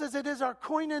 Paul says it is our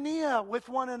koinonia with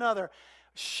one another,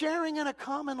 sharing in a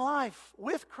common life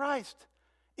with Christ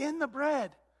in the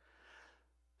bread.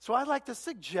 So I'd like to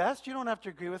suggest, you don't have to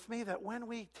agree with me, that when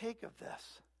we take of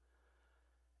this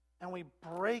and we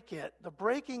break it, the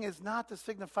breaking is not to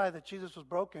signify that Jesus was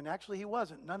broken. Actually, he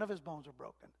wasn't. None of his bones were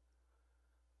broken.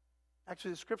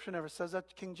 Actually, the scripture never says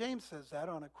that. King James says that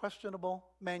on a questionable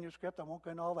manuscript. I won't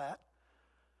go into all that.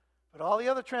 But all the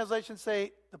other translations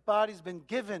say the body's been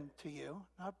given to you,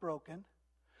 not broken.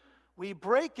 We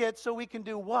break it so we can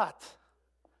do what?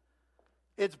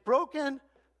 It's broken,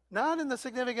 not in the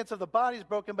significance of the body's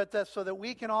broken, but that's so that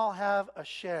we can all have a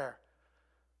share.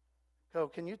 Go,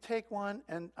 can you take one?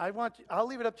 And I'll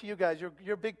leave it up to you guys.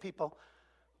 You're big people.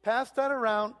 Pass that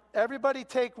around. Everybody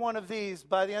take one of these.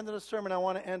 By the end of the sermon, I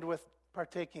want to end with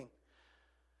partaking.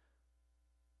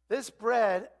 This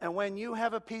bread, and when you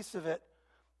have a piece of it,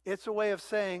 it's a way of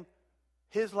saying,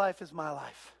 his life is my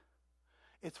life.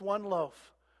 It's one loaf.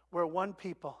 We're one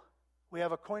people. We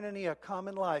have a koinonia,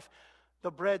 common life.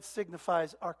 The bread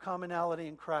signifies our commonality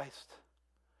in Christ.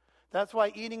 That's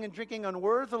why eating and drinking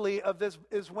unworthily of this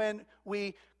is when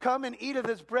we come and eat of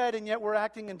this bread and yet we're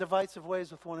acting in divisive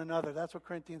ways with one another. That's what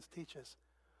Corinthians teaches.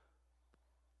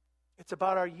 It's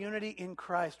about our unity in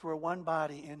Christ. We're one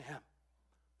body in him.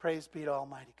 Praise be to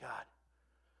Almighty God.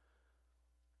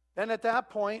 Then at that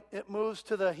point, he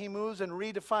moves and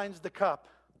redefines the cup.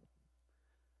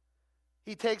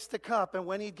 He takes the cup, and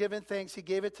when he'd given thanks, he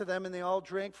gave it to them, and they all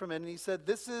drank from it. And he said,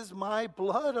 this is my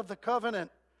blood of the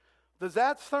covenant. Does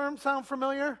that term sound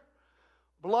familiar?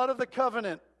 Blood of the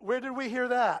covenant. Where did we hear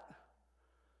that?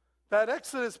 That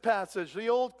Exodus passage,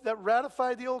 that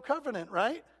ratified the old covenant,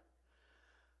 right?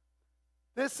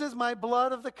 This is my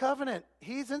blood of the covenant.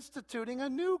 He's instituting a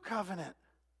new covenant,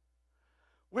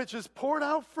 which is poured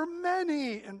out for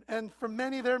many. And for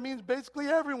many there means basically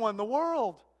everyone, the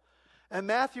world. And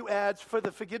Matthew adds, for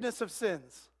the forgiveness of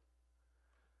sins.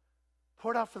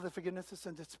 Poured out for the forgiveness of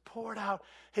sins. It's poured out.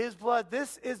 His blood.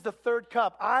 This is the third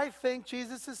cup. I think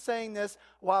Jesus is saying this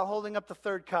while holding up the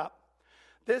third cup.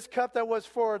 This cup that was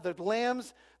for the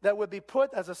lambs that would be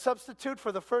put as a substitute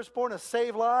for the firstborn to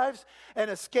save lives and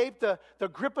escape the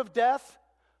grip of death.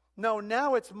 No,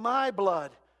 now it's my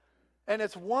blood. And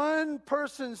it's one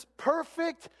person's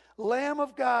perfect Lamb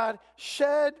of God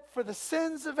shed for the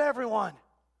sins of everyone.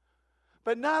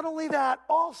 But not only that,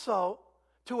 also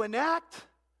to enact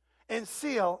and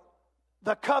seal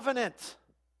the covenant.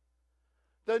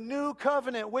 The new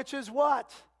covenant, which is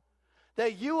what?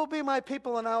 That you will be my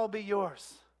people and I will be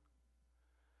yours.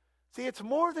 See, it's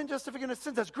more than just forgiveness of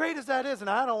sins, as great as that is, and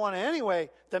I don't want to anyway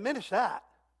diminish that,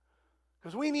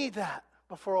 because we need that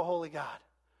before a holy God.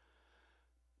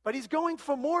 But he's going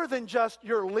for more than just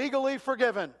you're legally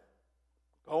forgiven.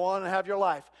 Go on and have your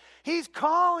life. He's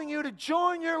calling you to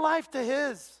join your life to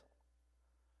his.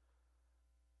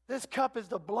 This cup is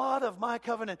the blood of my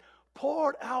covenant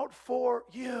poured out for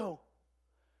you.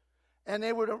 And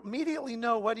they would immediately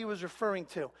know what he was referring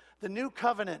to. The new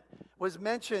covenant was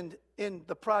mentioned in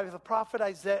the prophet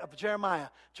Isaiah,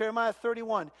 Jeremiah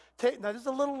 31. Now this is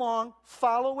a little long.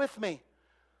 Follow with me.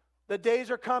 The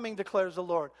days are coming, declares the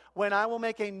Lord, when I will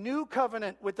make a new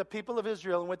covenant with the people of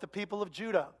Israel and with the people of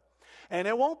Judah. And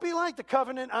it won't be like the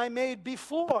covenant I made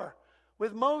before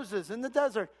with Moses in the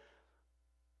desert.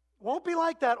 It won't be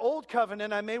like that old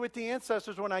covenant I made with the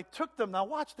ancestors when I took them. Now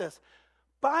watch this.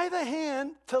 By the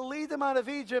hand to lead them out of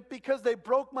Egypt because they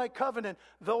broke my covenant,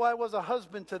 though I was a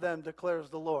husband to them, declares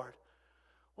the Lord.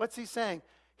 What's he saying?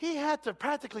 He had to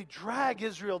practically drag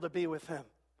Israel to be with him.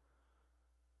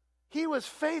 He was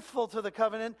faithful to the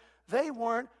covenant. They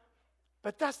weren't.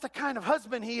 But that's the kind of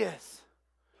husband he is.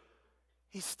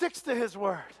 He sticks to his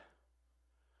word.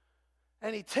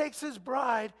 And he takes his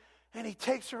bride and he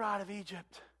takes her out of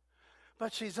Egypt.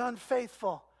 But she's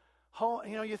unfaithful.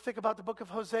 You think about the book of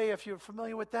Hosea if you're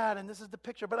familiar with that, and this is the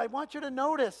picture. But I want you to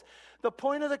notice the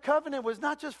point of the covenant was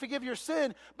not just forgive your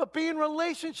sin, but be in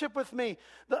relationship with me.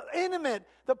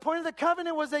 The point of the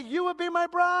covenant was that you would be my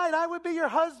bride, I would be your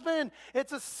husband.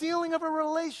 It's a sealing of a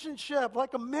relationship,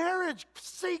 like a marriage,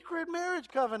 sacred marriage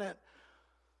covenant.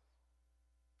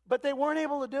 But they weren't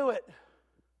able to do it.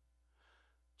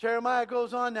 Jeremiah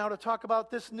goes on now to talk about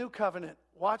this new covenant.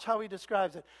 Watch how he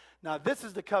describes it. Now, this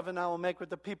is the covenant I will make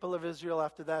with the people of Israel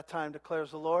after that time,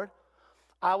 declares the Lord.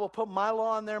 I will put my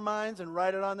law in their minds and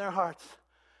write it on their hearts.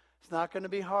 It's not going to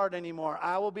be hard anymore.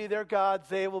 I will be their God.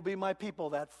 They will be my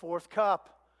people. That fourth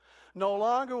cup. No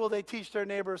longer will they teach their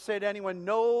neighbor or say to anyone,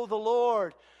 know the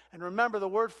Lord. And remember, the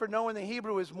word for know in the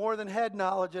Hebrew is more than head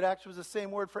knowledge. It actually was the same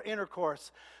word for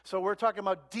intercourse. So we're talking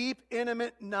about deep,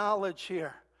 intimate knowledge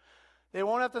here. They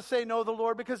won't have to say, know the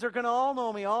Lord, because they're going to all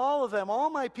know me, all of them, all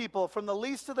my people, from the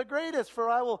least to the greatest. For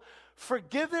I will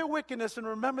forgive their wickedness and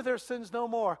remember their sins no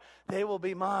more. They will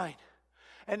be mine.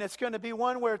 And it's going to be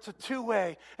one where it's a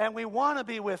two-way, and we want to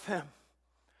be with him.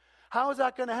 How is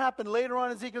that going to happen? Later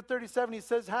on in Ezekiel 37, he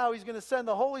says how he's going to send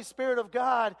the Holy Spirit of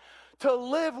God to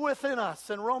live within us.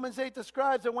 And Romans 8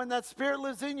 describes that when that Spirit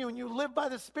lives in you and you live by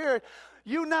the Spirit,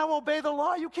 you now obey the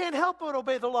law. You can't help but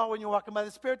obey the law when you're walking by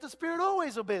the Spirit. The Spirit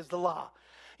always obeys the law.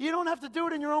 You don't have to do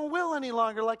it in your own will any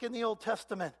longer like in the Old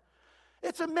Testament.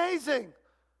 It's amazing.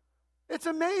 It's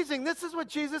amazing. This is what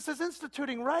Jesus is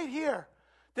instituting right here.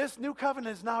 This new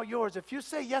covenant is now yours. If you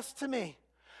say yes to me,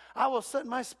 I will set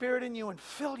my Spirit in you and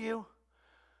fill you.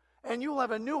 And you will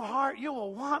have a new heart. You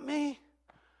will want me.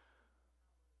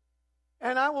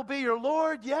 And I will be your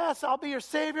Lord. Yes, I'll be your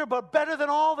Savior. But better than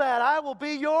all that, I will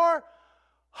be your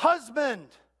husband.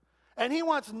 And he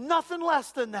wants nothing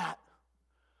less than that.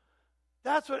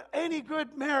 That's what any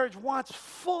good marriage wants,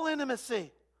 full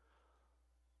intimacy.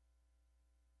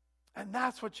 And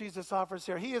that's what Jesus offers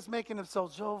here. He is making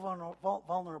himself so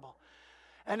vulnerable.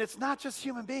 And it's not just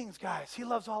human beings, guys. He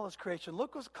loves all his creation.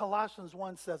 Look what Colossians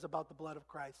 1 says about the blood of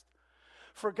Christ.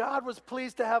 For God was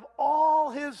pleased to have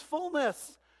all his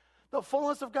fullness, the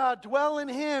fullness of God, dwell in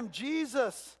him,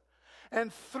 Jesus.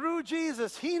 And through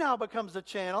Jesus, he now becomes the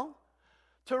channel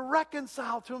to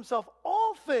reconcile to himself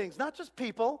all things, not just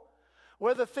people,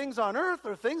 whether things on earth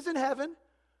or things in heaven,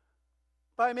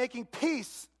 by making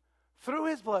peace through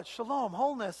his blood. Shalom,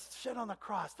 wholeness, shed on the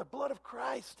cross. The blood of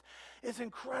Christ is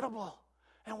incredible.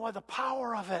 And what the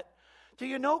power of it. Do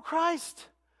you know Christ?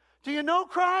 Do you know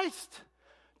Christ?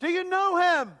 Do you know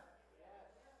him?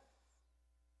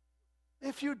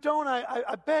 If you don't,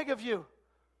 I beg of you.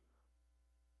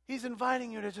 He's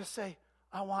inviting you to just say,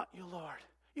 I want you, Lord.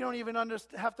 You don't even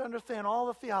have to understand all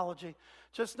the theology.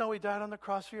 Just know he died on the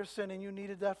cross for your sin and you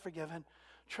needed that forgiven.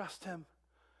 Trust him.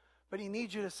 But he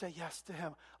needs you to say yes to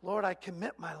him. Lord, I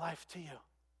commit my life to you.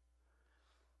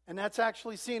 And that's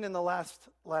actually seen in the last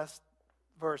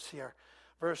verse here.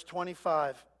 Verse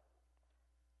 25.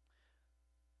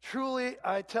 Truly,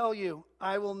 I tell you,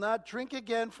 I will not drink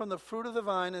again from the fruit of the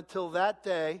vine until that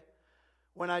day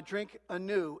when I drink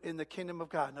anew in the kingdom of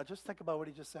God. Now just think about what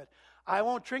he just said. I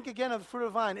won't drink again of the fruit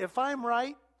of the vine. If I'm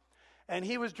right, and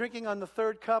he was drinking on the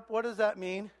third cup, what does that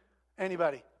mean?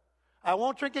 Anybody? I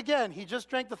won't drink again. He just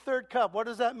drank the third cup. What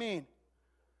does that mean?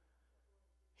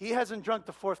 He hasn't drunk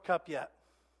the fourth cup yet.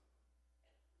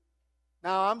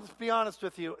 Now, I'm just be honest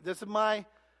with you. This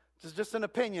is just an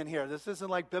opinion here. This isn't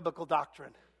like biblical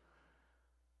doctrine.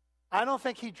 I don't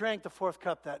think he drank the fourth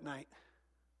cup that night.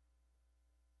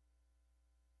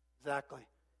 Exactly.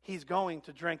 He's going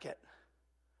to drink it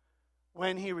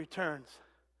when he returns.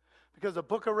 Because the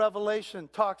book of Revelation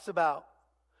talks about,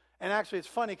 and actually it's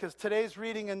funny because today's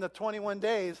reading in the 21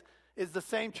 days is the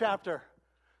same chapter,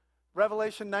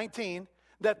 Revelation 19,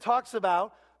 that talks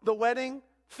about the wedding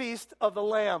feast of the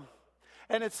Lamb.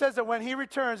 And it says that when he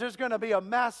returns, there's going to be a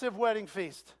massive wedding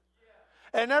feast.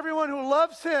 And everyone who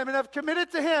loves him and have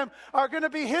committed to him are going to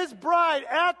be his bride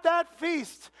at that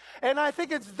feast. And I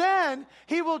think it's then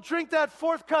he will drink that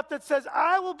fourth cup that says,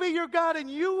 I will be your God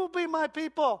and you will be my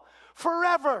people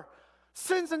forever.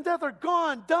 Sins and death are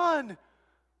gone, done.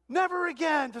 Never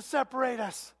again to separate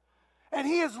us. And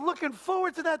he is looking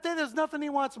forward to that day. There's nothing he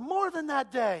wants more than that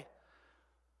day.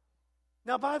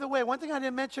 Now, by the way, one thing I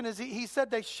didn't mention is he said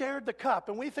they shared the cup.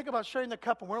 And we think about sharing the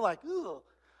cup and we're like, ooh,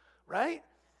 right?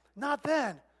 Not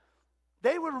then.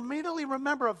 They would immediately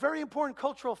remember a very important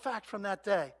cultural fact from that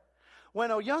day.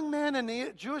 When a young man in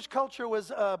the Jewish culture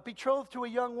was betrothed to a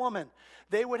young woman,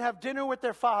 they would have dinner with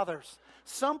their fathers.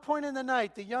 Some point in the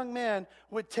night, the young man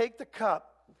would take the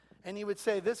cup and he would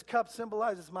say, this cup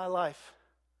symbolizes my life.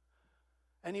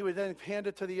 And he would then hand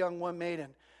it to the young one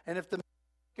maiden. And if the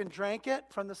maiden drank it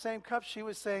from the same cup, she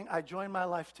was saying, I join my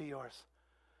life to yours.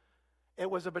 It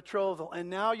was a betrothal. And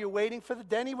now you're waiting for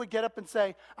then he would get up and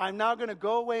say, I'm now going to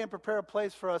go away and prepare a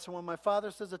place for us. And when my Father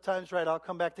says the time's right, I'll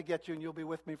come back to get you and you'll be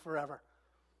with me forever.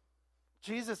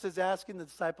 Jesus is asking the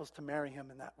disciples to marry him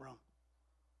in that room.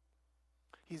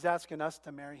 He's asking us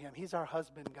to marry him. He's our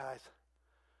husband, guys.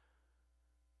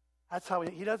 That's how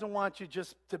he doesn't want you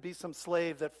just to be some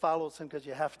slave that follows him because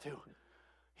you have to.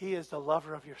 He is the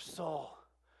lover of your soul.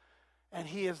 And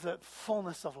he is the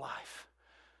fullness of life.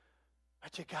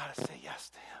 But you got to say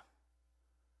yes to him.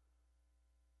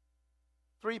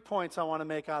 3 points I want to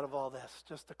make out of all this,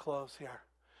 just to close here.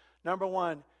 Number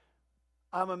one,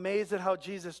 I'm amazed at how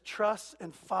Jesus trusts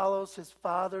and follows his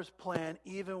Father's plan,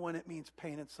 even when it means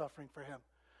pain and suffering for him.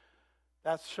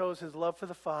 That shows his love for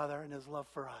the Father and his love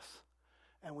for us.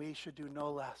 And we should do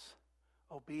no less.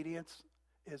 Obedience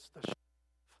is the strength.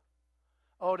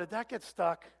 Oh, did that get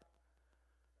stuck?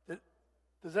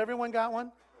 Does everyone got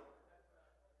one?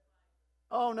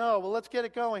 Oh, no. Well, let's get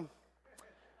it going.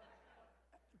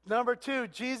 Number two,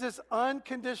 Jesus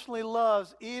unconditionally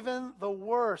loves even the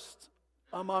worst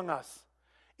among us.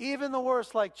 Even the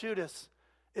worst, like Judas,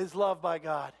 is loved by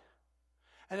God.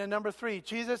 And then number three,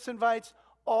 Jesus invites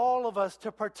all of us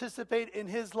to participate in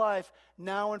his life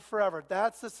now and forever.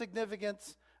 That's the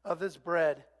significance of this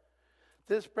bread.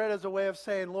 This bread is a way of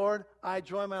saying, Lord, I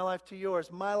join my life to yours.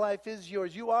 My life is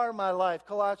yours. You are my life.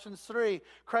 Colossians 3,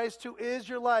 Christ who is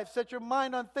your life. Set your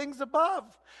mind on things above,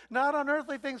 not on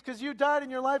earthly things, because you died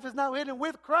and your life is now hidden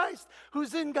with Christ,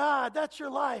 who's in God. That's your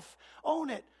life. Own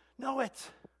it. Know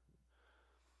it.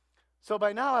 So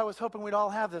by now I was hoping we'd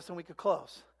all have this and we could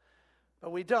close.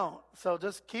 But we don't. So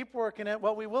just keep working it.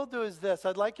 What we will do is this.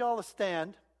 I'd like you all to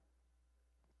stand.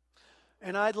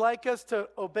 And I'd like us to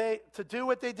obey, to do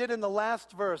what they did in the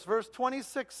last verse. Verse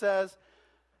 26 says,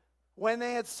 when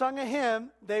they had sung a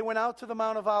hymn, they went out to the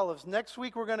Mount of Olives. Next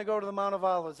week we're going to go to the Mount of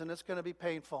Olives, and it's going to be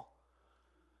painful.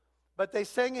 But they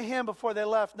sang a hymn before they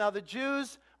left. Now the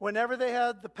Jews, whenever they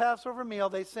had the Passover meal,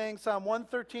 they sang Psalm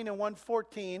 113 and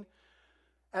 114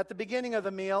 at the beginning of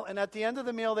the meal. And at the end of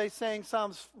the meal, they sang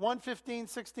Psalms 115,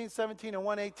 16, 17, and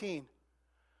 118.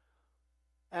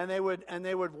 And they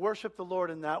would worship the Lord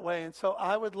in that way. And so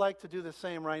I would like to do the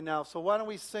same right now. So why don't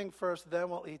we sing first, then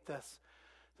we'll eat this.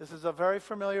 This is a very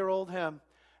familiar old hymn.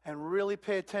 And really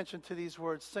pay attention to these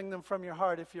words. Sing them from your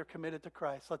heart if you're committed to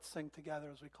Christ. Let's sing together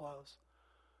as we close.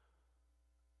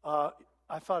 Yeah.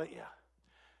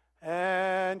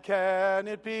 And can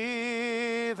it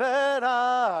be that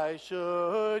I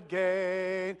should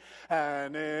gain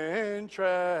an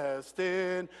interest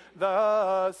in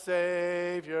the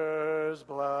Savior's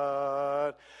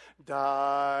blood?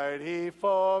 Died he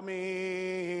for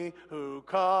me who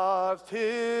caused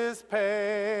his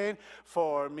pain,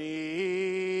 for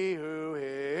me who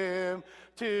him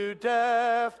to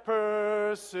death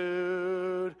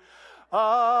pursued.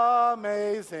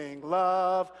 Amazing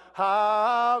love,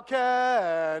 how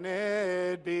can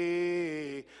it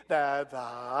be that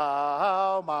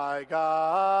thou, my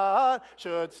God,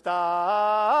 shouldst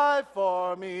die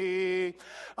for me?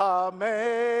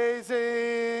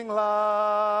 Amazing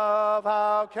love,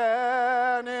 how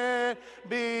can it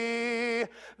be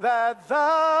that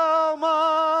thou,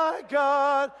 my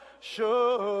God,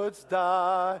 shouldst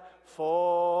die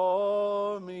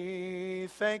for me?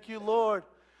 Thank you, Lord.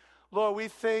 Lord, we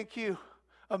thank you.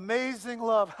 Amazing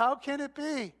love. How can it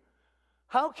be?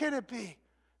 How can it be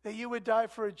that you would die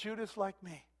for a Judas like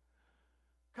me?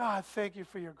 God, thank you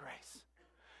for your grace.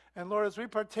 And Lord, as we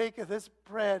partake of this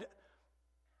bread,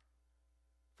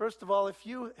 first of all, if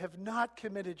you have not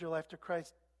committed your life to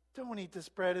Christ, don't eat this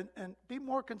bread and be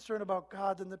more concerned about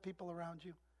God than the people around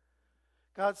you.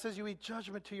 God says you eat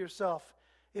judgment to yourself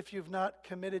if you've not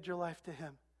committed your life to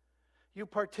Him. You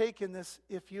partake in this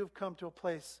if you've come to a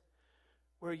place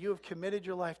where you have committed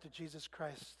your life to Jesus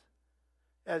Christ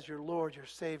as your Lord, your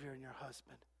Savior, and your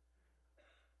husband.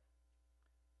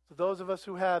 So those of us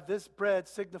who have this bread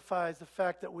signifies the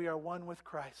fact that we are one with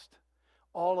Christ.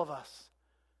 All of us.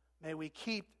 May we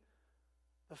keep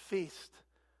the feast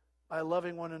by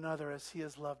loving one another as He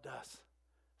has loved us.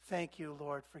 Thank you,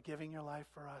 Lord, for giving your life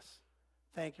for us.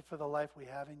 Thank you for the life we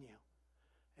have in you.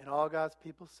 And all God's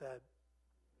people said,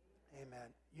 amen.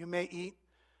 You may eat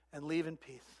and leave in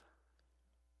peace.